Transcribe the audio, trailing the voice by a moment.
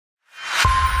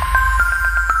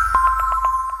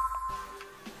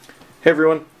Hey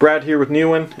everyone, Brad here with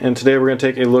Newin, and today we're going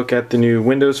to take a look at the new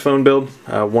Windows Phone build,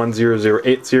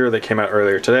 10080 that came out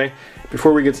earlier today.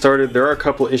 Before we get started, there are a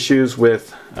couple issues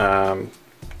with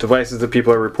devices that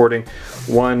people are reporting.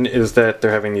 One is that they're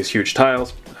having these huge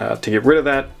tiles. To get rid of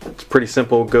that, it's pretty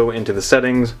simple. Go into the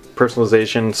settings,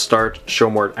 personalization, start, show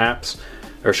more apps,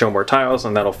 or show more tiles,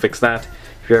 and that'll fix that.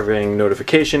 If you're having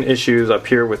notification issues up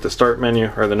here with the start menu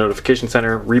or the notification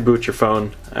center, reboot your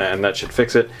phone and that should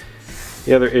fix it.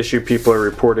 The other issue people are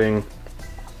reporting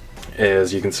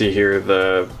is, you can see here,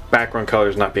 the background color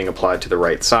is not being applied to the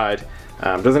right side.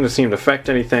 Doesn't seem to affect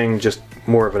anything, just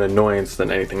more of an annoyance than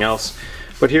anything else.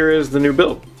 But here is the new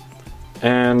build.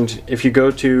 And if you go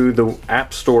to the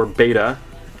App Store beta,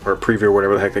 or preview or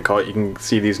whatever the heck they call it, you can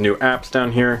see these new apps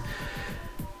down here.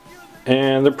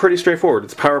 And they're pretty straightforward.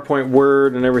 It's PowerPoint,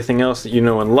 Word, and everything else that you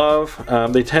know and love.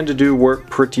 They tend to do work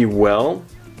pretty well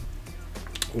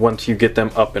once you get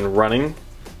them up and running,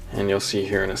 and you'll see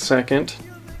here in a second.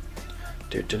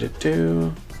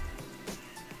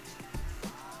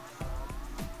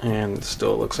 And it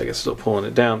still looks like it's still pulling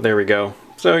it down. There we go.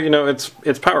 So, you know, it's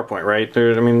PowerPoint, right?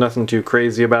 I mean, nothing too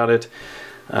crazy about it.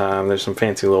 There's some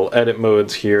fancy little edit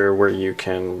modes here where you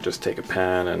can just take a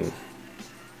pen and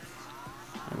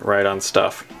write on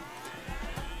stuff.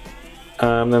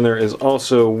 Then there is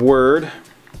also Word.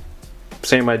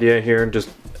 Same idea here, just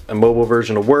a mobile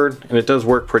version of Word, and it does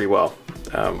work pretty well.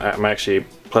 I'm actually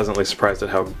pleasantly surprised at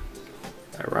how,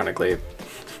 ironically,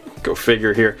 go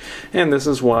figure here, and this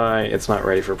is why it's not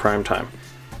ready for prime time.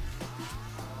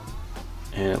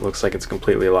 And it looks like it's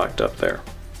completely locked up there.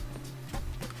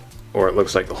 Or it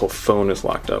looks like the whole phone is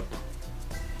locked up.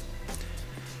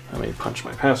 Let me punch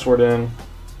my password in.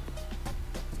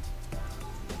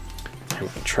 I'm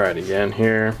going to try it again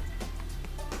here.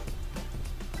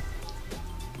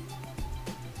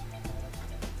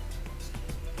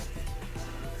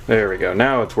 There we go.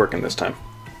 Now it's working this time.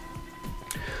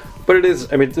 But it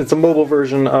is, I mean, it's a mobile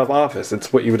version of Office.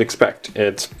 It's what you would expect.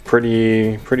 It's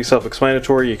pretty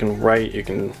self-explanatory. You can write, you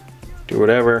can do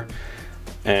whatever.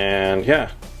 And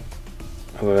yeah,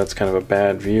 although that's kind of a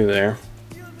bad view there.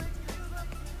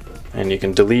 And you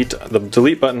can delete, the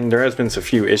delete button, there has been a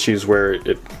few issues where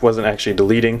it wasn't actually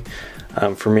deleting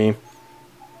for me.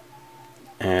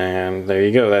 And there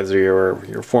you go, that's your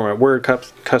format Word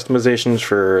customizations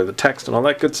for the text and all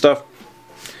that good stuff.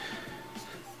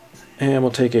 And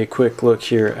we'll take a quick look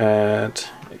here at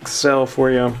Excel for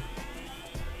you.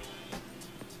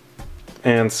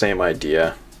 And same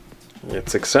idea,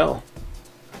 it's Excel.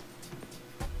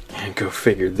 And go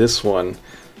figure, this one, you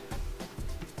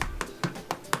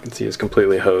can see, is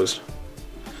completely hosed.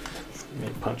 Let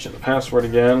me punch in the password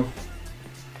again.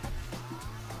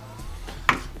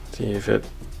 See if it...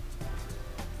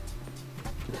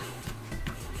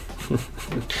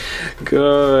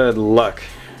 Good luck.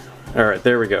 Alright,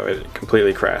 there we go. It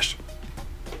completely crashed.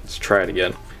 Let's try it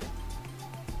again.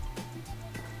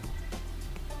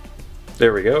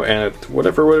 There we go, and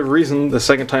whatever reason, the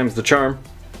second time's the charm.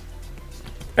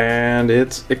 And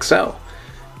it's Excel.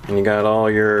 And you got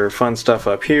all your fun stuff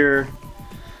up here.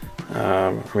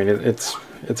 I mean, it's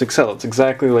Excel. It's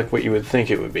exactly like what you would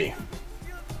think it would be.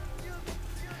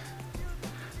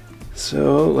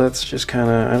 So let's just kind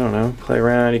of, I don't know, play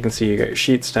around. You can see you got your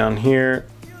sheets down here,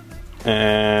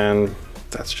 and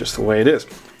that's just the way it is.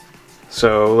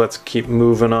 So let's keep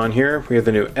moving on here. We have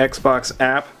the new Xbox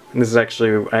app, and this is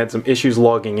actually, I had some issues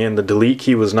logging in. The delete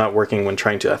key was not working when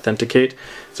trying to authenticate.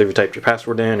 So if you typed your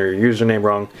password in or your username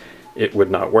wrong, it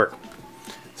would not work.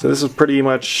 So this is pretty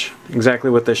much exactly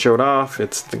what they showed off.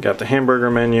 It's got the hamburger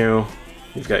menu.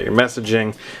 You've got your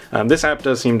messaging. This app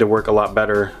does seem to work a lot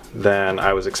better than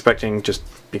I was expecting, just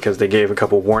because they gave a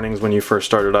couple warnings when you first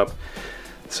started up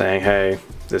saying, hey,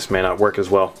 this may not work as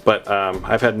well. But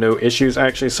I've had no issues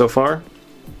actually so far.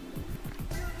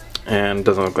 And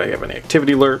doesn't look like I have any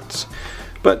activity alerts.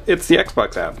 But it's the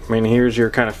Xbox app. I mean, here's your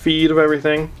kind of feed of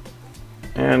everything.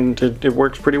 And it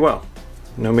works pretty well.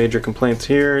 No major complaints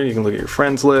here. You can look at your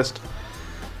friends list,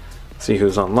 see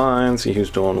who's online, see who's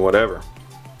doing whatever.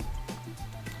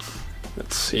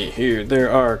 Let's see here,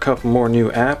 there are a couple more new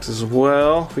apps as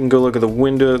well. We can go look at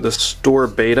the store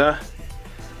beta.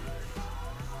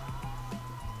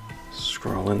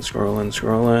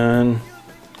 Scrolling.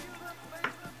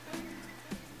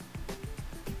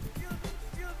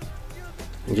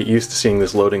 You get used to seeing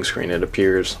this loading screen. It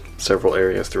appears several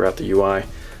areas throughout the UI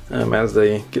as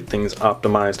they get things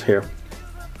optimized here.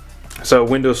 So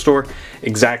Windows Store,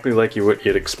 exactly like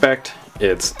you'd expect.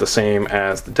 It's the same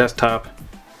as the desktop,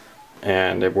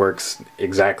 and it works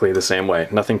exactly the same way.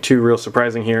 Nothing too real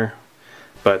surprising here,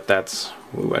 but that's,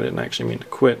 ooh, I didn't actually mean to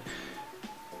quit.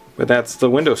 But that's the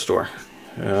Windows Store.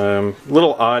 A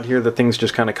little odd here that things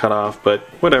just kind of cut off, but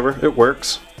whatever, it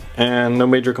works. And no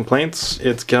major complaints,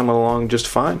 it's coming along just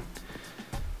fine.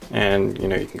 And you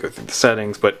know, you can go through the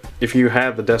settings, but if you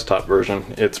have the desktop version,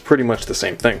 it's pretty much the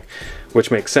same thing,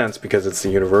 which makes sense because it's the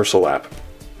universal app.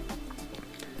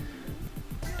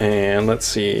 And let's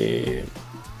see,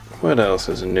 what else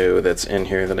is new that's in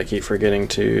here that I keep forgetting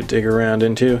to dig around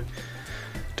into?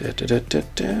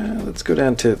 Let's go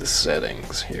down to the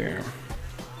settings here.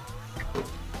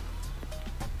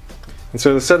 And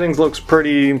so the settings looks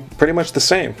pretty much the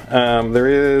same. There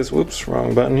is, whoops,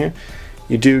 wrong button here.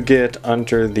 You do get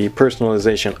under the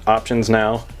personalization options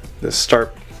now, the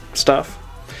start stuff,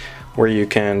 where you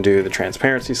can do the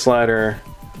transparency slider,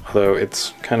 although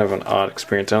it's kind of an odd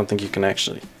experience. I don't think you can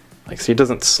actually, like, see, it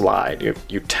doesn't slide.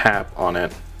 You tap on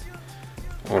it,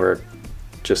 or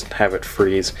just have it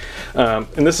freeze.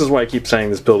 And this is why I keep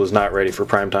saying this build is not ready for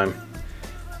prime time.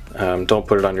 Don't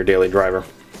put it on your daily driver.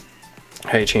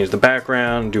 How you change the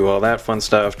background, do all that fun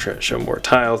stuff, try to show more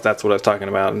tiles. That's what I was talking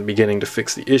about in the beginning to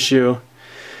fix the issue.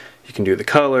 You can do the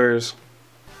colors,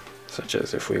 such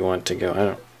as if we want to go,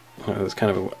 I don't know, it's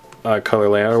kind of a color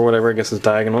layout or whatever, I guess it's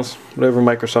diagonals. Whatever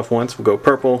Microsoft wants, we'll go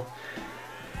purple.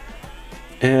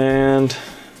 And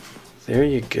there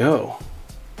you go.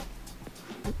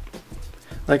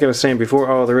 Like I was saying before,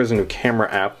 oh, there is a new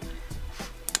camera app.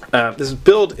 This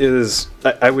build is,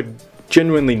 I would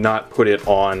genuinely not put it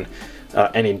on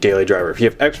any daily driver. If you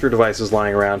have extra devices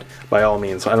lying around, by all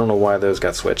means. I don't know why those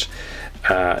got switched.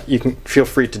 You can feel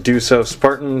free to do so.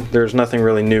 Spartan, there's nothing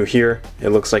really new here. It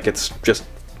looks like it's just,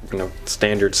 you know,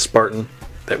 standard Spartan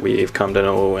that we've come to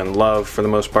know and love for the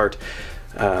most part.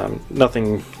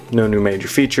 Nothing, no new major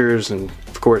features, and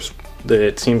of course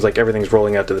it seems like everything's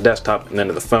rolling out to the desktop and then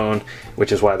to the phone,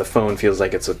 which is why the phone feels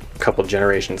like it's a couple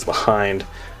generations behind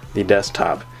the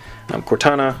desktop.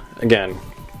 Cortana, again,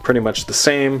 pretty much the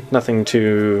same, nothing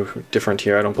too different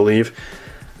here, I don't believe.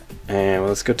 And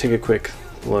let's go take a quick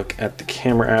look at the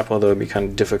camera app, although it'd be kind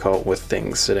of difficult with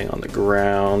things sitting on the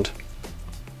ground.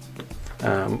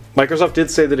 Microsoft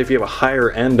did say that if you have a higher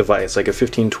end device, like a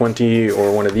 1520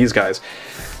 or one of these guys,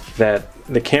 that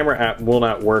the camera app will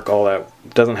not work all that,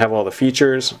 doesn't have all the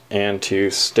features, and to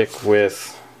stick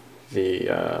with the,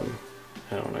 I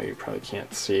don't know, you probably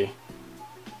can't see.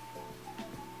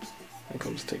 I think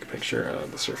I'll just take a picture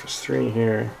of the Surface 3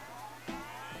 here.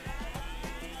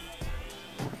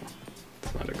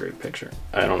 It's not a great picture.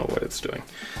 I don't know what it's doing.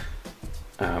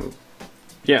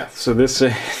 Yeah, so this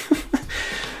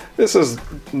this is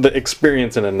the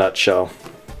experience in a nutshell.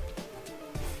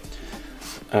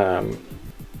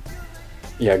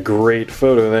 Yeah, great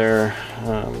photo there.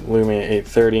 Lumia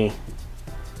 830.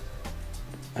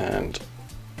 And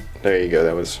there you go,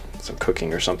 that was some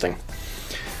cooking or something.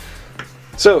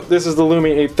 So this is the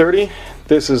Lumia 830.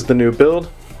 This is the new build.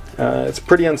 It's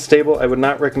pretty unstable. I would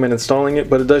not recommend installing it,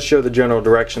 but it does show the general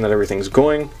direction that everything's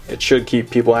going. It should keep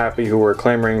people happy who are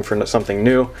clamoring for something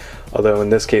new, although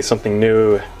in this case something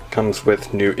new comes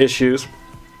with new issues.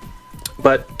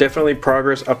 But definitely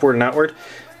progress upward and outward.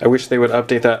 I wish they would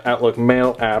update that Outlook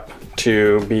Mail app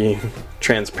to be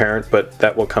transparent, but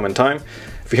that will come in time.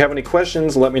 If you have any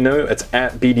questions, let me know. It's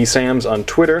 @BDSams on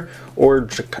Twitter, or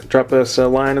drop us a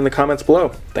line in the comments below.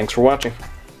 Thanks for watching.